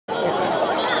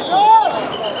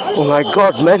Oh my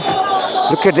God, man.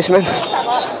 Look at this, man.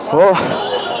 Oh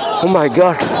my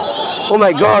God. Oh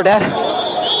my God, yaar.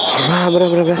 Ram,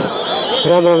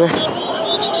 man.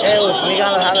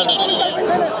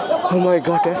 Oh my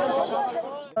God, yaar.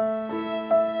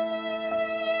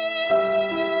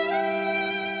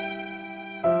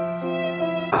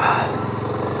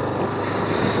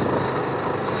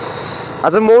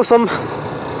 आज मौसम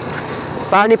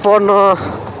पानी पर्न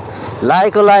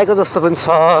लागेको जस्तो पनि छ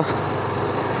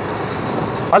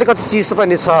अलिकति चिसो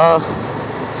पनि छ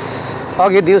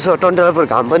अघि दिउँसो टन्टलापुर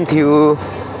घाम पनि थियो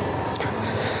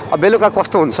अब बेलुका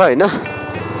कस्तो हुन्छ हैन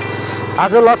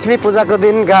आज लक्ष्मी पूजाको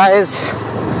दिन guys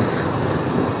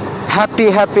happy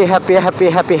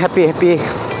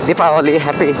Deepawali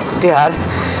happy Tihar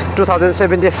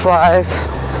 2075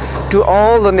 to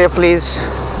all the Nepalese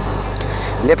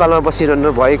नेपालमा बसिरहनु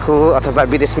भएको अथवा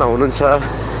विदेशमा हुनुहुन्छ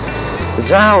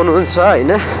जहाँ हुनुहुन्छ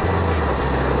हैन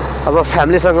अब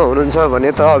फ्यामिलीसँग हुनुहुन्छ भने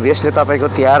त अभियसली तपाईको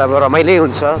तिहार अब रमाइलै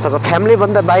हुन्छ तपाईँ फ्यामिली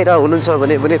भन्दा बाहिर हुनुहुन्छ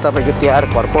भने पनि तपाईको तिहार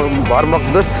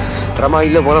भरमग्दो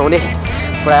रमाइलो बनाउने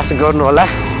प्रयास गर्नु होला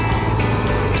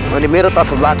अनि मेरो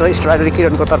तर्फबाट स्ट्राटेजी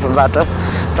किरणको तर्फबाट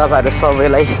तपाईहरु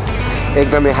सबैलाई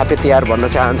एकदमै ह्यापी तिहार भन्न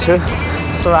चाहन्छु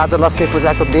सो आज लक्ष्मी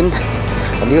पूजाको दिन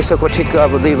दिउँसोको ठिक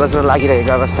अब 2 बज्न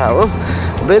लागिरहेको अवस्था हो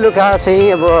बेलुका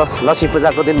चाहिँ अब लक्ष्मी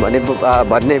पूजाको दिन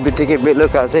भन्ने बित्तिकै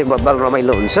बेलुका चाहिँ बब्बाल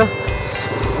रमाइलो हुन्छ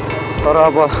तर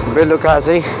अब बेलुका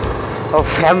चाहिँ अब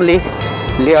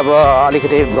फ्यामिलीले अब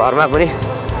अलिकति घरमा पनि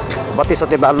बत्ती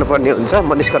सत्ती बाल्नु पर्ने हुन्छ म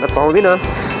निस्कदिन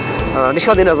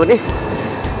पनि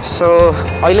सो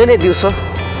अहिले नै दिउँसो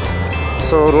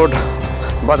सो रोड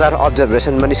बजार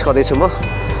अब्जर्भेसनमा निस्कदैछु म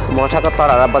ठ्याक्क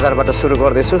तरारा बजारबाट सुरु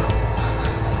गर्दैछु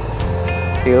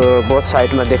यो बोथ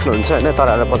साइडमा देख्नुहुन्छ हैन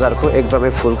तरारा बजारको एकदमै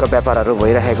फुलको व्यापारहरू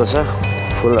भइरहेको छ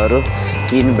फुलहरू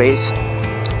किनबेच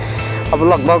अब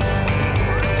लगभग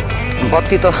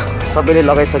बत्ती त सबैले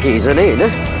लगाइसके हिजो नै हैन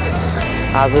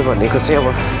आज भनेको चाहिँ अब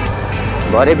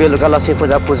भरे बेलुका लक्ष्मी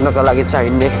पूजा पुज्नको लागि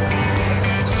चाहिने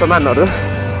सामानहरू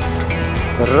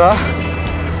र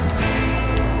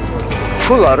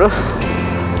फुलहरू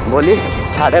भोलि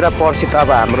छाडेर पर्सि त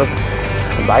अब हाम्रो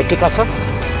भाइटिका छ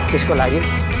त्यसको लागि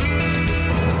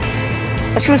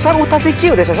एक्सक्युज सर उता चाहिँ के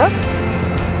हुँदैछ सर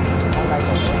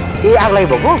ए आग लागि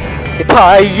भएको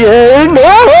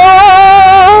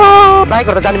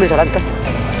बाइकहरू त जानु मिल्छ होला नि त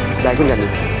बाइक पनि जानु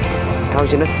ठाउँ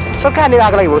छैन सर कहाँनिर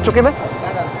आग लागि भयो चोकेमा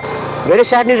भेरी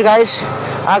स्याड न्युज गाइस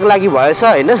आग लागि भएछ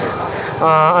हैन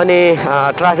अनि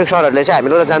ट्राफिक सरहरूले चाहिँ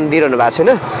हामीलाई जान दिइरहनु भएको छैन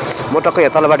म टक्क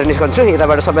यहाँ तलबाट निस्कन्छु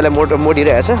यताबाट सबैलाई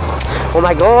मोडिरहेछ ओ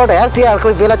माई गॉड यार तिहारको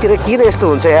बेलातिर किन यस्तो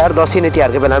हुन्छ यार दसैँ नै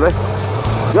तिहारको बेलामा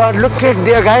यार लुक एट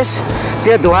देयर गाइस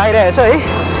त्यो धुवाइरहेछ है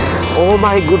ओ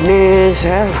माई गुडनेस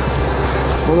यार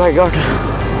ओ माई गॉड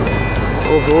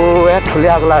ओहो यार ठुलै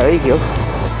आग लाग्यो है के हो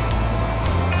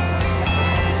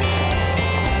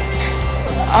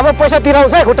अब पैसा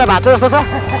तिराउँछ है खुट्टा भाँच्छ जस्तो छ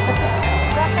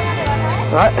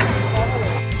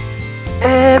ए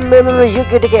यो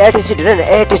केटीको एटिच्युड हेर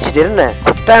न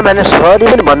खुट्टा माने सरी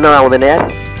पनि भन्न आउँदैन यार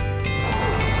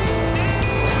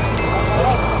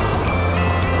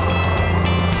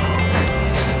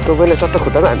तँ पहिला चट्ट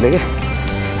खुट्टामा हान्दै क्या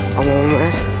यार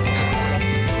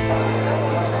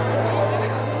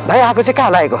भाइ आएको चाहिँ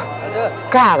कहाँ लागेको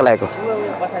कहाँ आग लागेको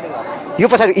यो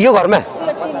पछाडि यो घरमा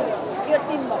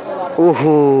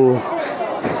ओहो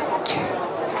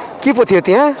के पो थियो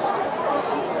त्यहाँ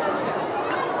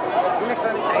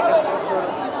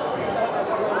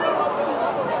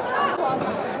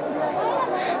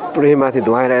पुरै माथि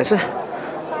धुवाइरहेछ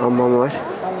आम्मामा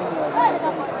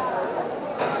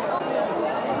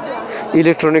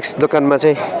इलेक्ट्रोनिक्स दोकानमा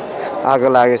चाहिँ आगो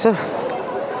लागेछ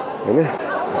हैन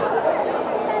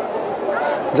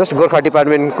जस्ट गोर्खा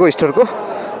डिपार्टमेन्टको स्टोरको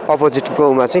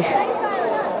अपोजिटकोमा चाहिँ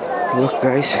look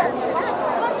guys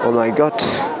oh my God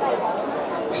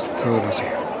यस्तो रहेछ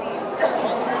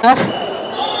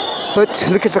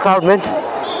look at the crowd man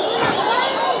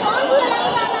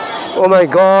oh my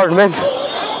God man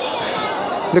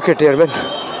look at here man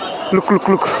look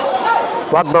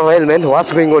what the hell man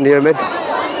what's going on here man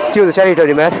के हुँदैछ यार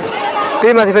इटहरीमा यार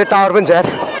त्यही माथि फेरि टावर पनि छ यार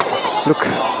look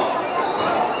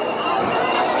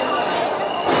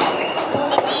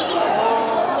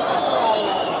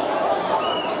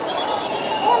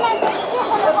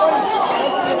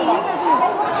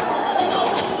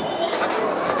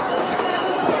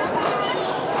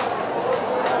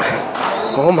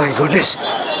Oh my goodness.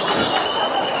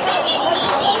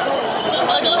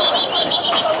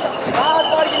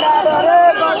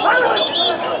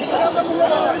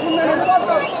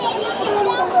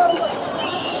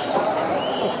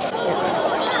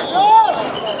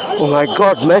 Oh my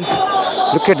god, man.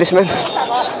 Look at this, man.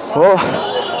 Oh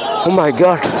Oh my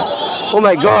god. Oh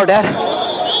my god यार.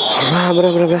 राम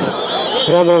राम राम यार.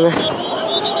 राम राम यार.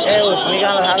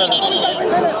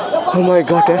 Oh my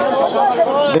god यार.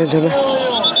 Danger man.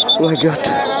 Oh my god.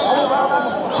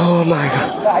 Oh my god.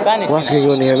 What's going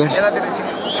on here, man?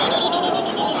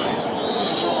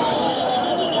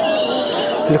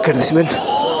 Look at this, man.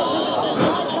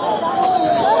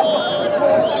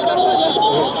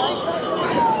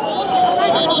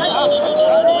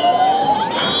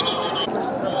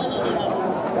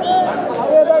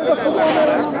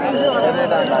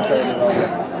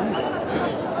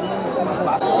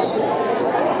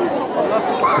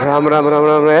 Ram ram ram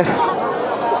ram ram.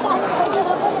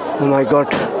 Oh my god.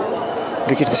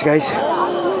 Look at this, guys.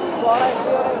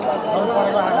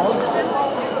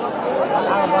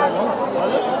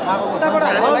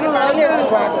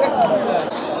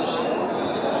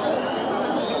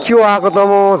 क्यों आएको त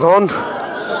म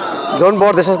झन्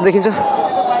बढ्दैछ जस्तो देखिन्छ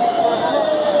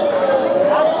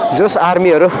जोस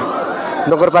आर्मीहरू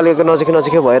नगरपालिकाको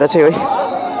नजिकै भएर चाहिँ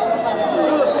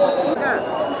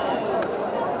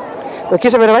है के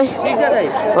छ मेरो भाइ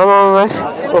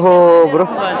ओहो ब्रो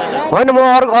होइन म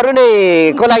अरू नै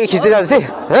को लागि खिच्दै जाँदै थिएँ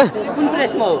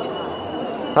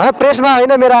प्रेसमा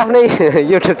होइन मेरो आफ्नै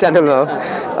युट्युब च्यानलमा हो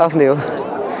आफ्नै हो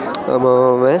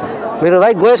मेरो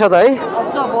भाइ गएछ त है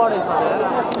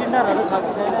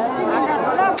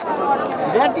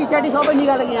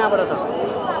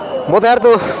म त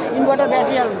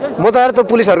यार त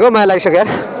पुलिसहरूको माया लागिसक्यो यार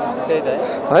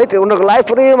है त्यो उनीहरूको लाइफ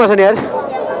पुरैमा छ नि यार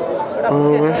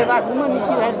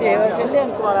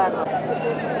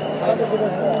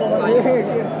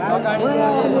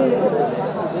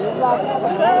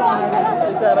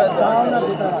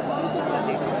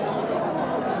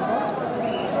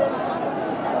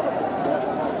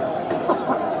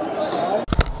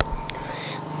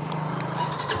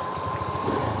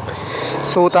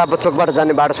सो उता चोकबाट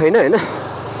जाने बाटो छैन हैन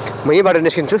म यहीँबाट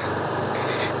निस्किन्छु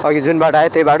अघि जुन बाटो आयो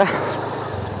त्यही बाटो